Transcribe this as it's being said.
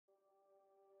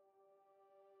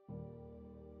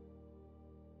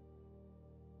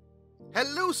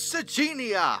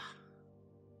Hallucigenia!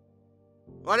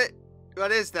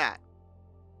 What is that?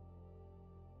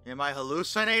 Am I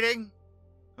hallucinating?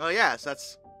 Well, yes,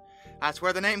 that's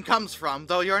where the name comes from,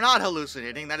 though you're not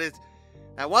hallucinating.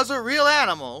 That was a real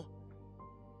animal.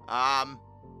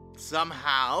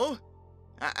 Somehow.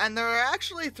 And there are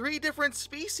actually 3 different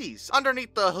species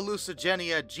underneath the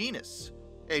Hallucigenia genus.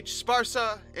 H.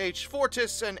 sparsa, H.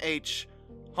 fortis, and H.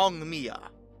 hongmea.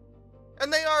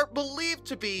 And they are believed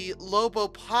to be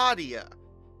lobopodia,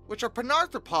 which are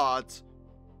panarthropods,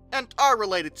 and are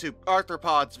related to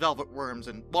arthropods, velvet worms,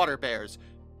 and water bears.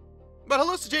 But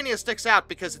Hallucigenia sticks out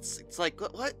because it's like,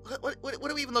 what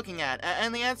are we even looking at?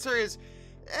 And the answer is,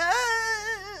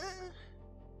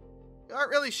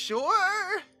 aren't really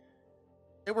sure?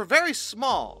 They were very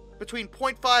small, between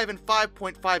 0.5 and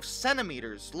 5.5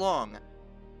 centimeters long.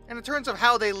 And in terms of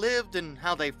how they lived and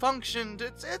how they functioned,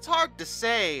 it's hard to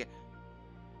say.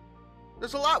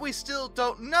 There's a lot we still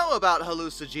don't know about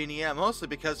Hallucigenia, mostly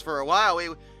because for a while we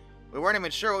weren't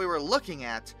even sure what we were looking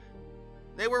at.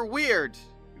 They were weird.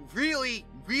 Really,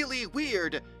 really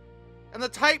weird. And the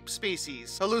type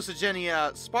species,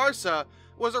 Hallucigenia sparsa,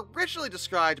 was originally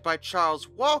described by Charles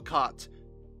Walcott,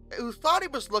 who thought he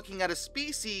was looking at a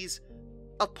species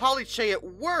of polychaete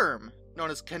worm known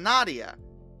as Canadia.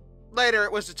 Later,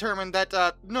 it was determined that,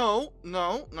 no,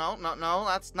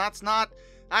 that's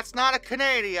not a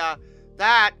Canadia.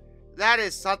 That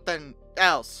is something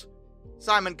else.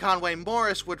 Simon Conway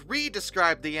Morris would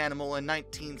re-describe the animal in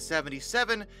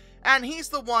 1977, and he's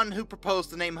the one who proposed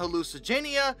the name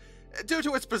Hallucigenia due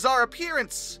to its bizarre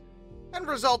appearance, and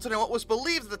resulted in what was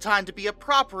believed at the time to be a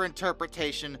proper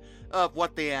interpretation of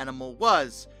what the animal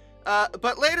was.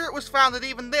 But later it was found that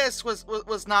even this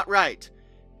was not right.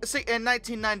 See, in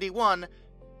 1991,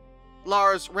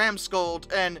 Lars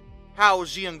Ramsgold and Hao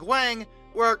Jianguang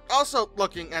were also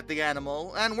looking at the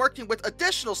animal and working with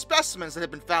additional specimens that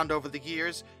had been found over the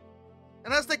years.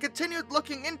 And as they continued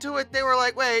looking into it, they were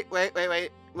like, wait,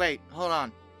 hold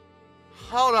on.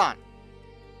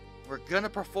 We're gonna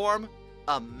perform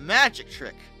a magic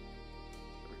trick.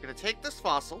 We're gonna take this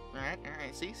fossil, alright,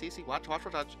 see, watch,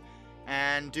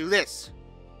 and do this.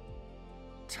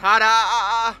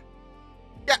 Ta-da!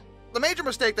 Yeah, the major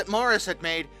mistake that Morris had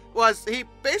made was he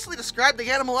basically described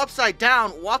the animal upside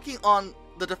down, walking on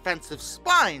the defensive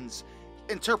spines,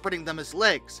 interpreting them as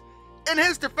legs. In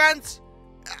his defense,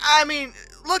 I mean,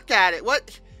 look at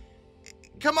it.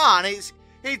 Come on,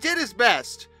 he did his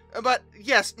best. But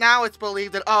yes, now it's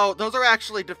believed that, oh, those are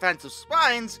actually defensive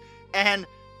spines, and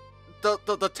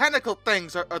the tentacle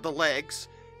things are the legs,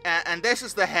 and this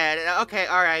is the head. Okay,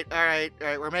 all right.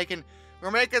 We're making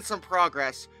some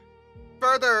progress.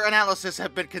 Further analysis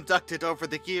have been conducted over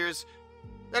the years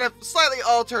that have slightly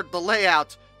altered the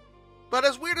layout. But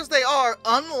as weird as they are,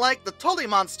 unlike the Tully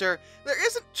monster, there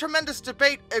isn't tremendous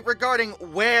debate regarding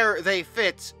where they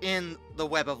fit in the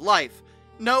web of life.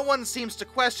 No one seems to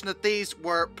question that these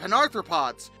were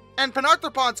panarthropods, and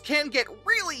panarthropods can get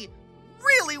really,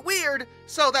 really weird,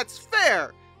 so that's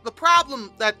fair. The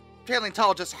problem that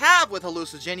paleontologists have with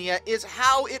Hallucigenia is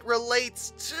how it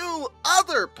relates to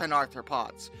other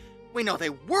panarthropods. We know they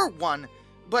were one,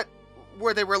 but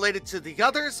were they related to the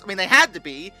others? I mean, they had to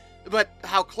be. But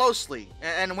how closely,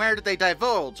 and where did they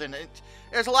divulge? And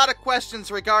there's a lot of questions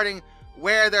regarding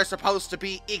where they're supposed to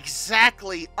be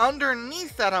exactly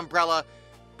underneath that umbrella,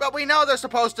 but we know they're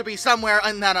supposed to be somewhere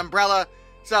in that umbrella,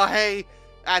 so hey,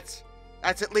 that's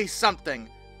at least something.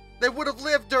 They would have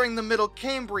lived during the Middle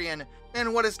Cambrian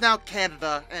in what is now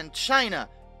Canada and China,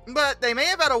 but they may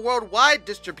have had a worldwide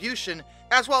distribution,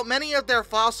 as while many of their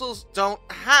fossils don't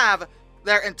have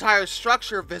their entire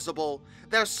structure visible,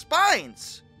 their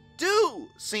spines do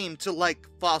seem to like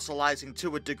fossilizing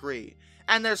to a degree,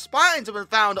 and their spines have been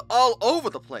found all over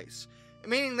the place,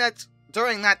 meaning that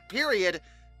during that period,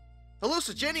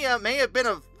 Hallucigenia may have been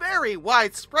a very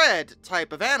widespread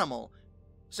type of animal,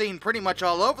 seen pretty much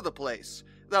all over the place,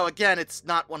 though again, it's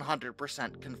not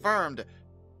 100% confirmed.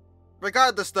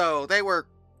 Regardless though, they were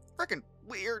frickin'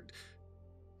 weird,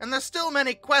 and there's still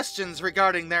many questions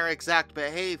regarding their exact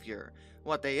behavior,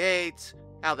 what they ate,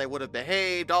 how they would have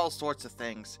behaved, all sorts of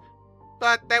things.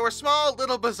 But they were small,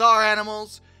 little bizarre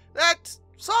animals that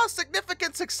saw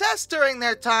significant success during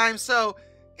their time, so,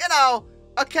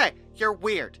 okay, you're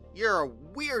weird. You're a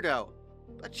weirdo.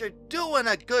 But you're doing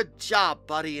a good job,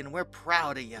 buddy, and we're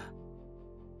proud of you.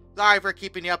 Sorry for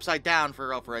keeping you upside down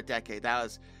for over a decade. That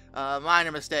was a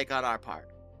minor mistake on our part.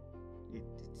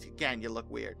 Again, you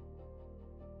look weird.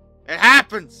 It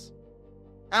happens!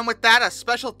 And with that, a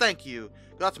special thank you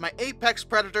goes out to my Apex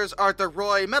Predators, Arthur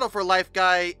Roy, Metal for Life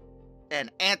guy, and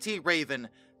Auntie Raven.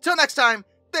 Till next time,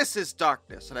 This is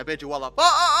Darkness, and I bid you all a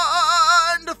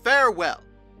fond farewell.